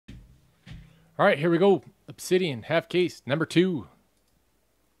All right, here we go. Obsidian, half case, number 2.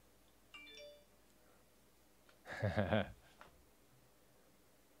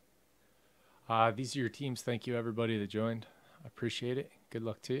 These are your teams. Thank you, everybody that joined. I appreciate it. Good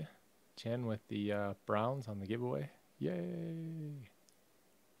luck to you. Chen with the Browns on the giveaway. Yay.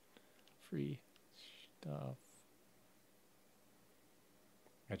 Free stuff.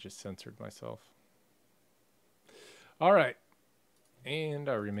 I just censored myself. All right. And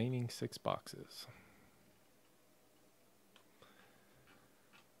our remaining 6 boxes.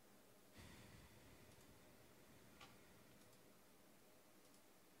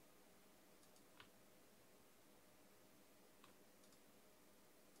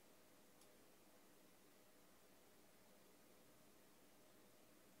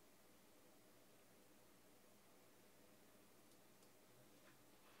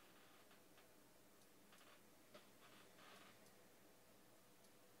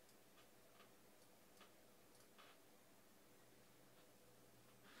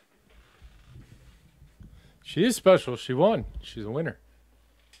 She is special. She won. She's a winner.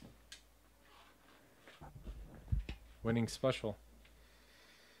 Winning special.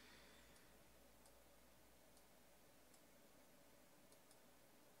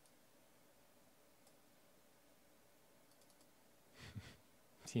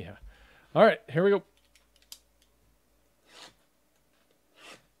 Yeah. All right, here we go.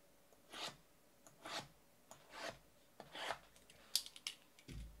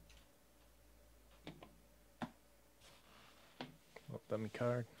 Dummy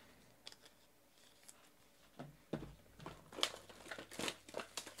card.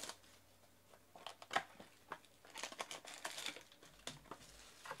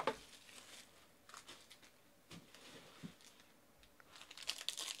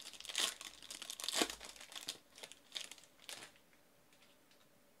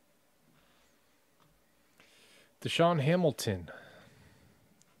 Deshaun Hamilton.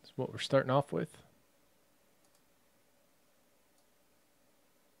 That's what we're starting off with.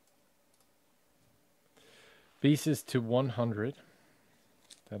 Bases to 100.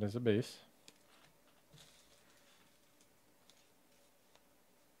 That is a base.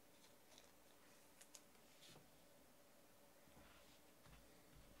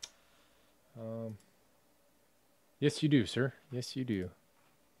 Yes, you do, sir. Yes, you do.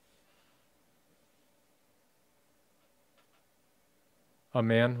 A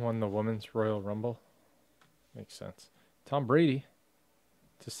man won the Women's Royal Rumble. Makes sense. Tom Brady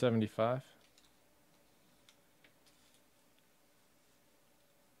to 75.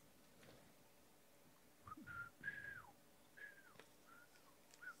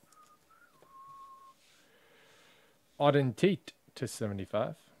 Auden Tate to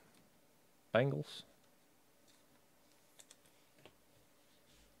 75. Bengals.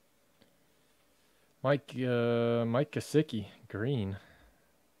 Mike Gesicki, green.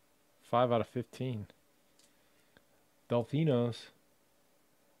 5 out of 15. Delfinos.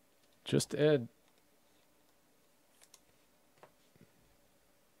 Just Ed.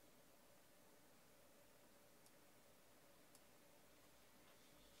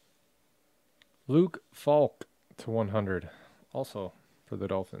 Luke Falk to 100. Also for the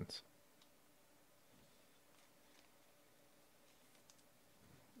Dolphins.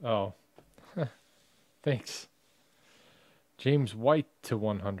 Oh. Thanks. James White to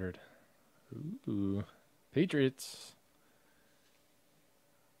 100. Ooh. Patriots.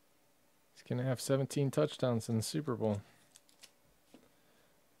 He's going to have 17 touchdowns in the Super Bowl.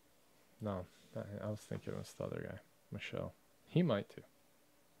 No, I was thinking it was the other guy. Michelle. He might too.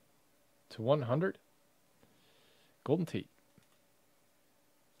 To 100. Golden Tate.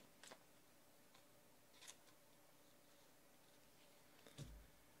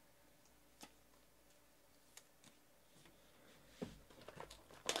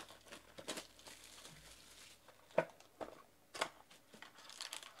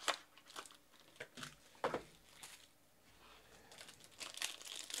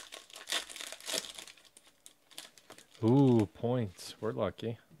 Ooh, points. We're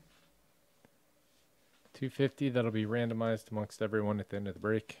lucky. 250, that'll be randomized amongst everyone at the end of the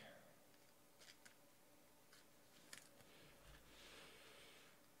break.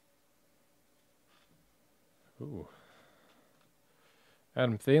 Ooh.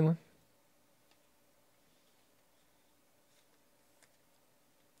 Adam Thielen.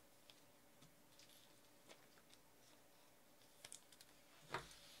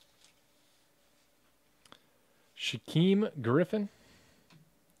 Shaquem Griffin.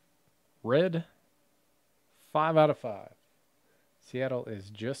 Red. 5 out of 5. Seattle is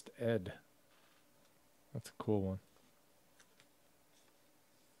just Ed. That's a cool one.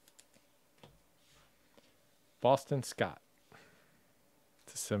 Boston Scott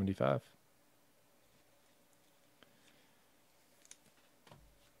to 75.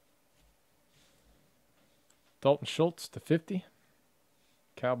 Dalton Schultz to 50.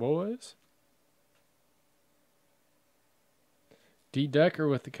 Cowboys. D. Decker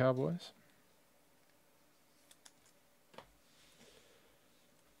with the Cowboys.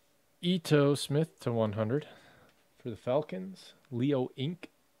 Ito Smith to 100 for the Falcons. Leo Inc.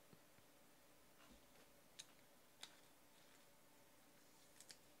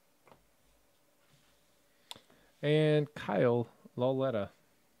 And Kyle Lauletta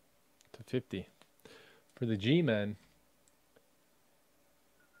to 50 for the G-Men.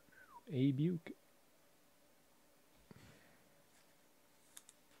 A. Buke.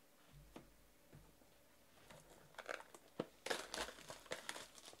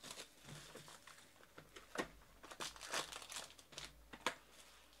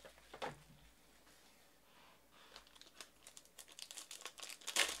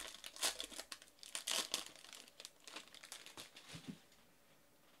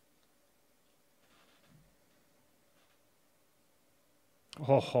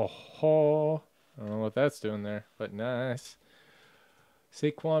 Ho, ho, ho. I don't know what that's doing there, but nice.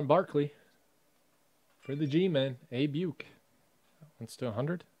 Saquon Barkley for the G-Men. A. Buke. That one's to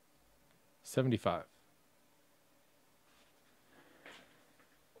 100. 75.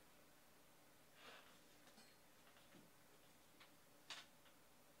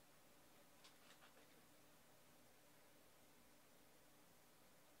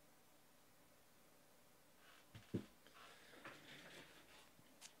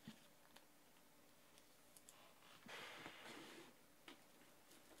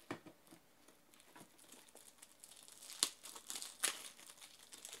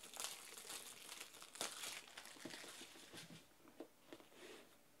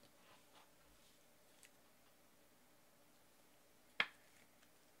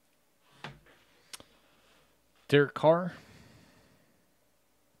 Derek Carr,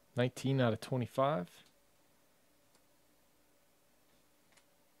 19 out of 25.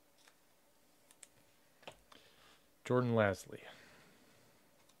 Jordan Lasley.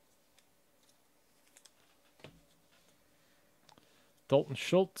 Dalton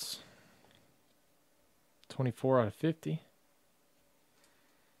Schultz, 24 out of 50.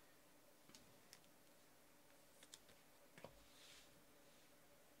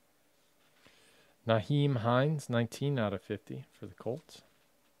 Naheem Hines, 19 out of 50 for the Colts.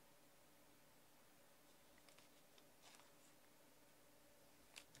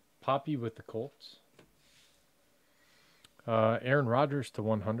 Poppy with the Colts. Aaron Rodgers to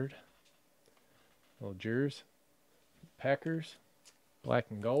 100. Little Jers. Packers. Black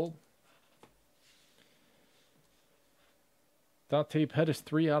and gold. Dante Pettis,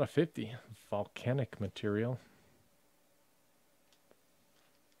 3 out of 50. Volcanic material.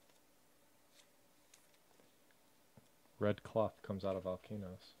 Red cloth comes out of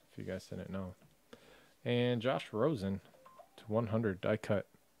volcanoes, if you guys didn't know. And Josh Rosen to 100 die cut.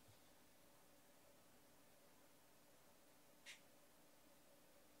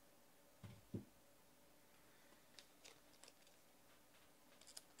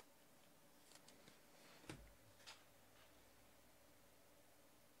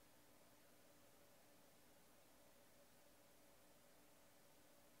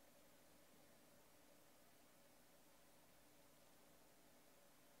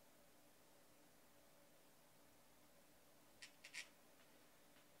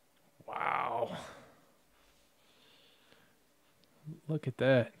 Wow. Look at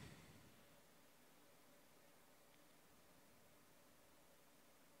that.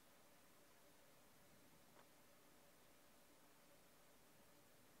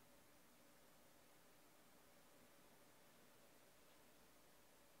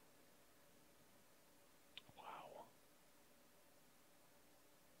 Wow.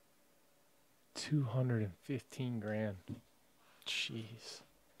 215 grand. Jeez.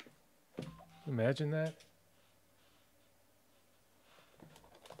 Imagine that.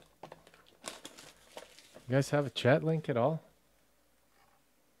 You guys have a chat link at all?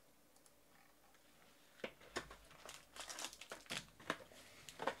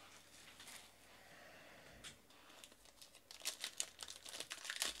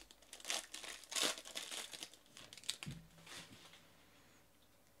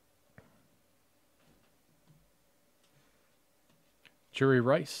 Jerry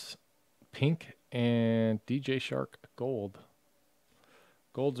Rice, pink, and DJ Shark, gold.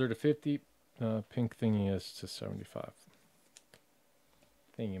 Golds are to 50. Pink thingy is to 75.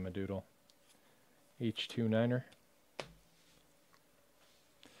 Thingy-madoodle. H2 Niner.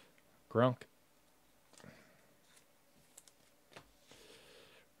 Grunk.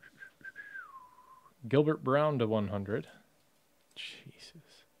 Gilbert Brown to 100.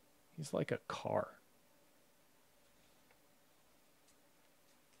 Jesus. He's like a car.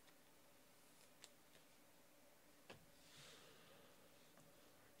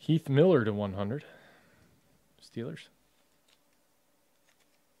 Heath Miller to 100. Steelers.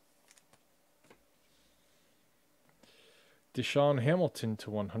 Deshaun Hamilton to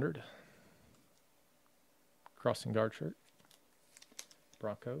 100. Crossing guard shirt.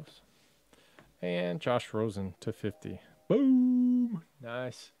 Broncos. And Josh Rosen to 50. Boom!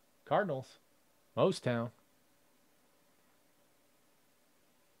 Nice. Cardinals. Mostown.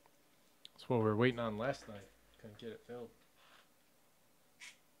 That's what we were waiting on last night. Couldn't get it filled.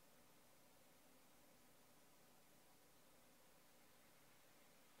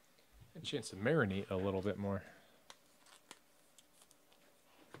 A chance to marinate a little bit more.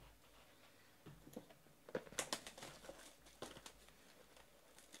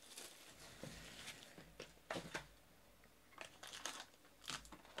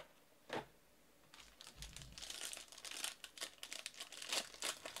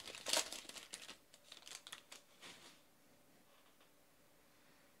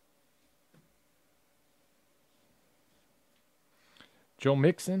 Joe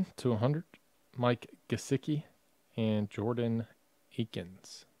Mixon to 100, Mike Gesicki, and Jordan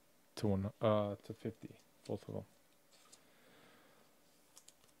Akins to 50, both of them.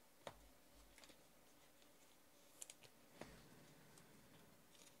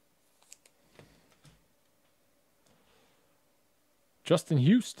 Justin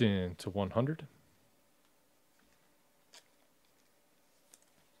Houston to 100.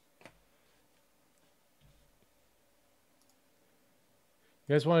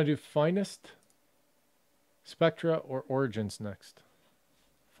 You guys want to do Finest, Spectra, or Origins next?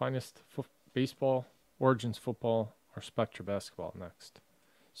 Finest baseball, Origins football, or Spectra basketball next?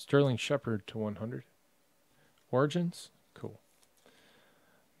 Sterling Shepard to 100. Origins? Cool.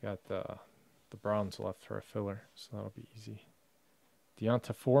 Got the Browns left for a filler, so that'll be easy.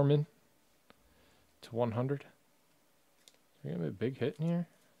 Deonta Foreman to 100. Are we going to have a big hit in here?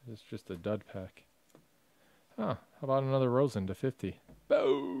 It's just a dud pack. Huh, how about another Rosen to 50?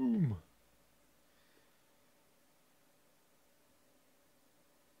 Boom!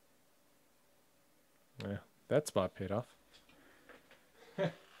 Yeah, that spot paid off.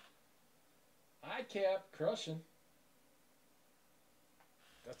 I cap crushing.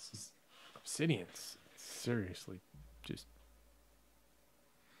 That's Obsidian's seriously just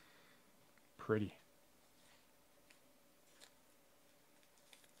pretty.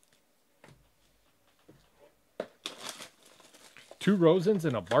 Two Rosens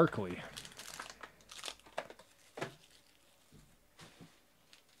and a Barkley.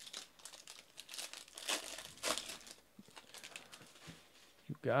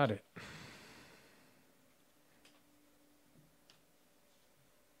 You got it.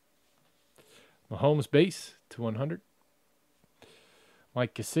 Mahomes base to 100.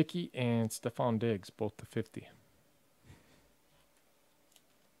 Mike Gesicki and Stephon Diggs, both to 50.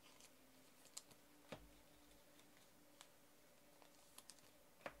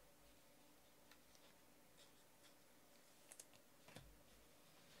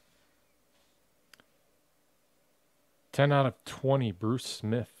 Ten out of 20, Bruce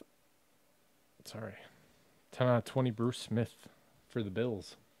Smith. Sorry. 10 out of 20, Bruce Smith for the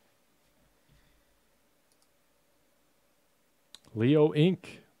Bills. Leo Inc.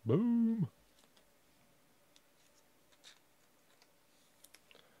 Boom.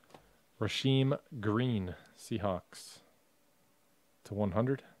 Rasheem Green, Seahawks to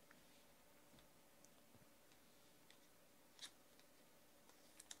 100.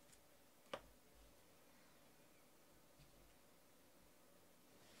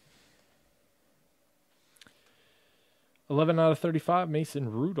 $11 out of 35, Mason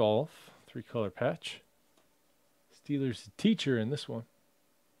Rudolph, 3-color patch. Steelers teacher in this one.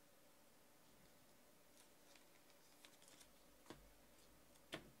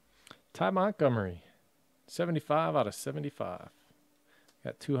 Ty Montgomery, 75 out of 75.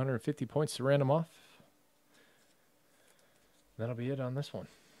 Got 250 points to random off. That'll be it on this one.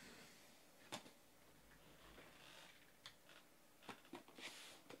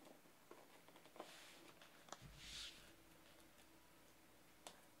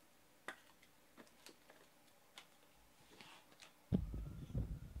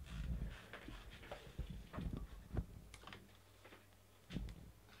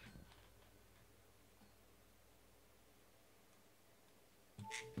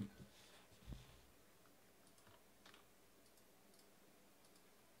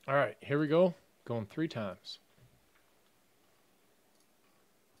 All right, here we go. Going 3 times.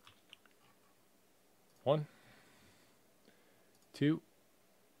 1, 2,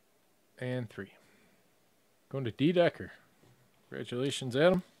 and 3. Going to D. Decker. Congratulations,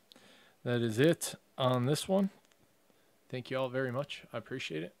 Adam. That is it on this one. Thank you all very much. I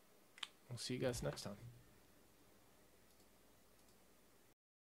appreciate it. We'll see you guys next time.